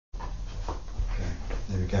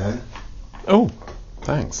go. Oh,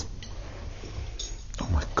 thanks. Oh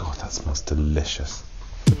my God, that smells delicious.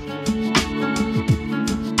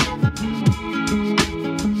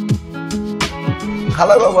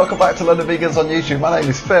 Hello and welcome back to LDN Vegans on YouTube. My name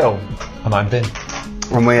is Phil. And I'm Ben.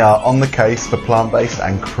 And we are on the case for plant-based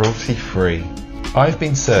and cruelty-free. I've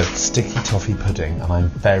been served sticky toffee pudding and I'm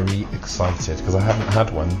very excited because I haven't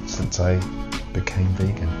had one since I became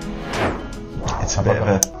vegan. It's a bit of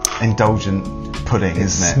an indulgent pudding, isn't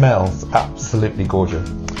it? It smells absolutely gorgeous.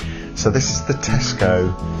 So this is the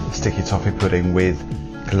Tesco Sticky Toffee Pudding with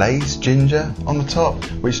glazed ginger on the top,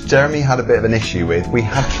 which Jeremy had a bit of an issue with. We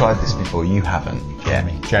have tried this before, you haven't,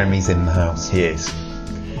 Jeremy. Jeremy's in the house. He is.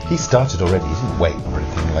 He started already, he didn't wait or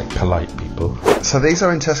anything like polite people. So these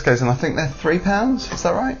are in Tesco's and I think they're £3, is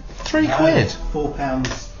that right? £3 quid?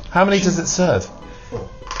 £4. How many does it serve? 4.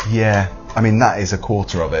 Yeah, I mean that is a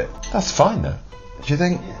quarter of it. That's fine though. Do you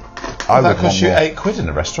think? Yeah. I That would cost want you more. £8 in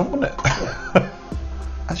a restaurant, wouldn't it?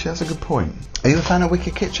 Actually, that's a good point. Are you a fan of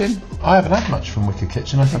Wicked Kitchen? I haven't had much from Wicked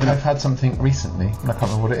Kitchen. I think I've had something recently, and I can't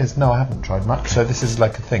remember what it is. No, I haven't tried much. So this is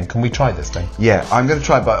like a thing. Can we try this thing? Yeah, I'm going to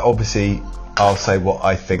try, but obviously I'll say what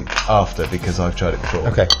I think after because I've tried it before.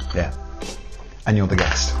 Okay. Yeah. And you're the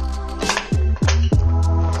guest.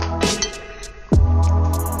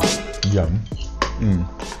 Yum.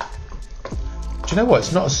 Do you know what?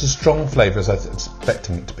 It's not as a strong flavour as I was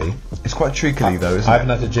expecting it to be. It's quite treacly though, isn't I it?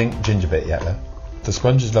 haven't had a ginger bit yet though. The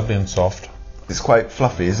sponge is lovely and soft. It's quite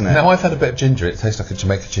fluffy, isn't it? Now I've had a bit of ginger. It tastes like a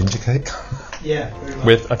Jamaica ginger cake. Yeah,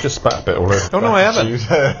 very much. I've just spat a bit already. Oh no, I haven't.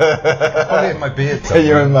 Probably in my beard. Can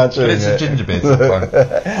you imagine? But it's it? a ginger beard. So fine.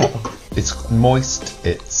 It's moist.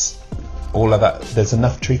 It's all of that. There's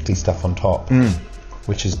enough treacly stuff on top,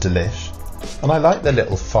 which is delish. And I like the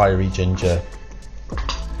little fiery ginger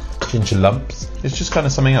lumps. It's just kind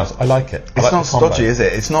of something else. I like it. It's not stodgy, is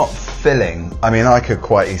it? It's not filling. I mean, I could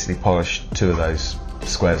quite easily polish 2 of those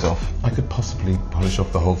squares off. I could possibly polish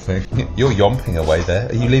off the whole thing. You're yomping away there.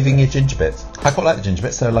 Are you leaving your ginger bits? I quite like the ginger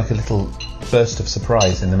bits. They're like a little burst of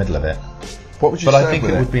surprise in the middle of it. What would you But serve I think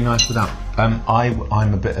with it would be nice without.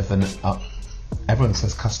 I'm a bit of an. Everyone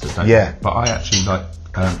says custard, don't Yeah. they? But I actually like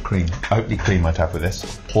cream. Oatly cream I'd have with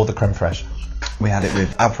this, or the creme fraiche. We had it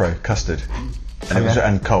with Avro custard, and it was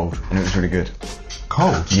and cold, and it was really good.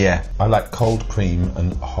 Cold? Yeah. I like cold cream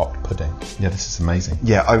and hot pudding. Yeah, this is amazing.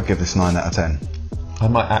 Yeah, I would give this 9 out of 10. I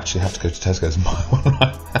might actually have to go to Tesco's and buy one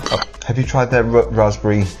right now. Have you tried their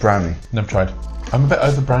raspberry brownie? Never tried. I'm a bit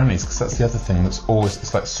over brownies because that's the other thing that's always,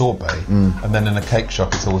 it's like sorbet, and then in a cake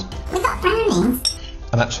shop it's always. We got brownies.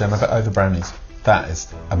 And actually I'm a bit over brownies. That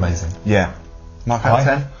is amazing. Yeah. Mark out of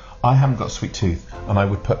 10? I haven't got a sweet tooth, and I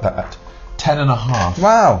would put that at 10.5.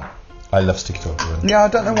 Wow. I love sticky toffee pudding. Yeah, I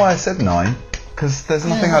don't know why I said 9, because there's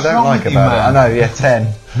nothing I what's don't wrong like with you, about it. I man? know, yeah,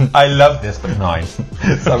 10. I love this, but 9.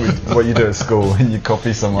 So what you do at school when you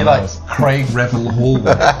copy someone You're like else. Craig Revel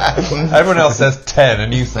Hallward. Everyone else says 10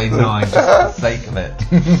 and you say 9 just for the sake of it.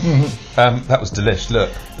 That was delish. Look,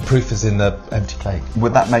 the proof is in the empty plate.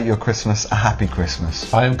 Would that make your Christmas a happy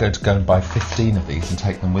Christmas? I am going to go and buy 15 of these and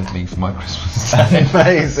take them with me for my Christmas day.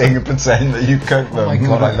 Amazing, and pretend that you cook them. Oh my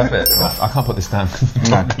God, I love it. I can't put this down.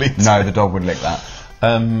 No, the dog would lick that.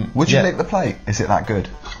 Would you yeah. lick the plate? Is it that good?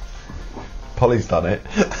 Polly's done it.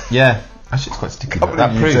 Yeah. Actually, it's quite sticky. Can't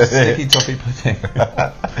That believe you proves did it. sticky toffee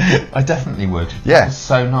pudding. I definitely would. Yeah. It's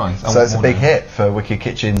so nice. So it's a big hit for Wicked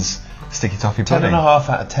Kitchen's Sticky Toffee Pudding. 10.5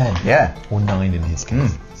 out of 10. Yeah. Or 9 in his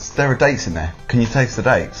case. There are dates in there. Can you taste the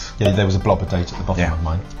dates? Yeah, there was a blob of date at the bottom of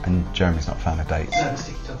mine. And Jeremy's not a fan of dates. No,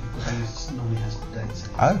 sticky toffee pudding normally has dates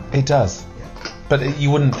in it. Oh. It does. Yeah. But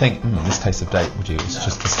you wouldn't think, this tastes of date, would you? It's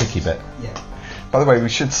just the sticky bit. Yeah. By the way, we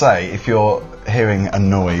should say, if you're hearing a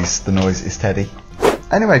noise, the noise is Teddy.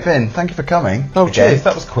 Anyway, Vin, thank you for coming. Oh, again. cheers,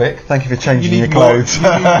 that was quick. Thank you for changing You your need more- clothes.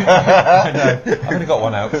 I know, I've only got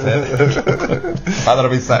one outfit. The fact that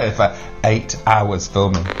I've been sat here for 8 hours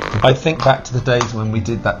filming. I think back to the days when we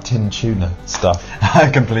did that tin tuna stuff.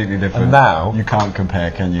 Completely different. And now- you can't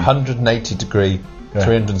compare, can you? 180 degree,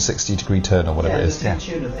 360 degree turn or whatever Yeah, it is. the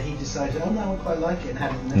tuna that he decided, oh no, I quite like it, and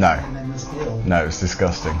had it in there, No. and then was ill. No, it's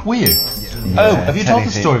disgusting. Were you? Yeah, Oh, have you told the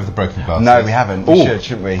Teddy's- story of the broken glass? No, we haven't. We Ooh. should,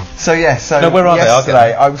 shouldn't we? So yeah, No, where are they? I'll get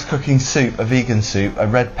yesterday them. I was cooking soup, a vegan soup, a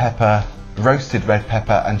red pepper, roasted red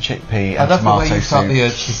pepper and chickpea I and love the way tomato you felt soup. the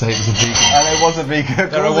urge to say it was a vegan. And it was a vegan.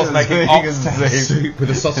 There I was making vegan oxtail soup with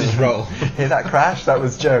a sausage roll. Hear that crash? That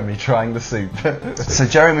was Jeremy trying the soup. So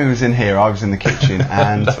Jeremy was in here, I was in the kitchen,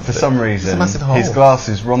 and for some reason massive hole. his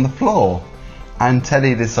glasses were on the floor. And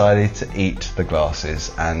Teddy decided to eat the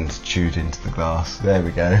glasses and chewed into the glass. There we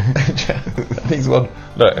go. He's one.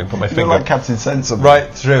 Look, I put my You finger look like Captain Sensible. right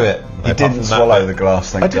through it. He didn't swallow the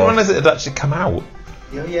glass, thank I didn't God. realise it had actually come out.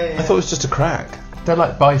 Oh, yeah. I thought it was just a crack. They're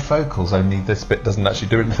like bifocals, only this bit doesn't actually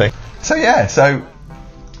do anything. So yeah,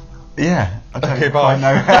 I don't Okay, bye. quite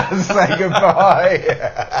know how to say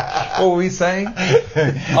goodbye. What were we saying?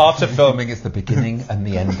 After filming, it's the beginning and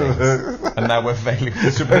the endings. And now we're failing.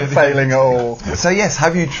 We're failing all. So yes,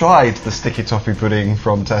 have you tried the sticky toffee pudding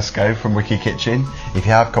from Tesco, from Wicked Kitchen? If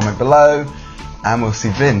you have, comment below. And we'll see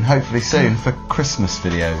Vin, hopefully soon, for Christmas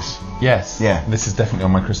videos. Yes. Yeah. This is definitely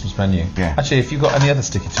on my Christmas menu. Yeah. Actually, if you've got any other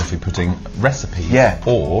sticky toffee pudding recipes, Yeah.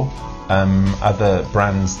 or other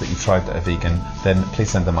brands that you've tried that are vegan, then please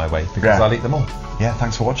send them my way, because Yeah. I'll eat them all. Yeah,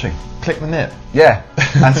 thanks for watching. Click the nip. Yeah,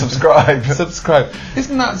 and subscribe. Subscribe.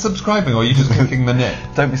 Isn't that subscribing, or are you just clicking the nip?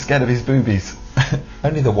 Don't be scared of his boobies.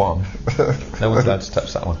 Only the one. No one's allowed to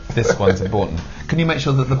touch that one. This one's important. Can you make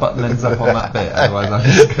sure that the button ends up on that bit? Otherwise I'm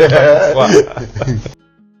just going to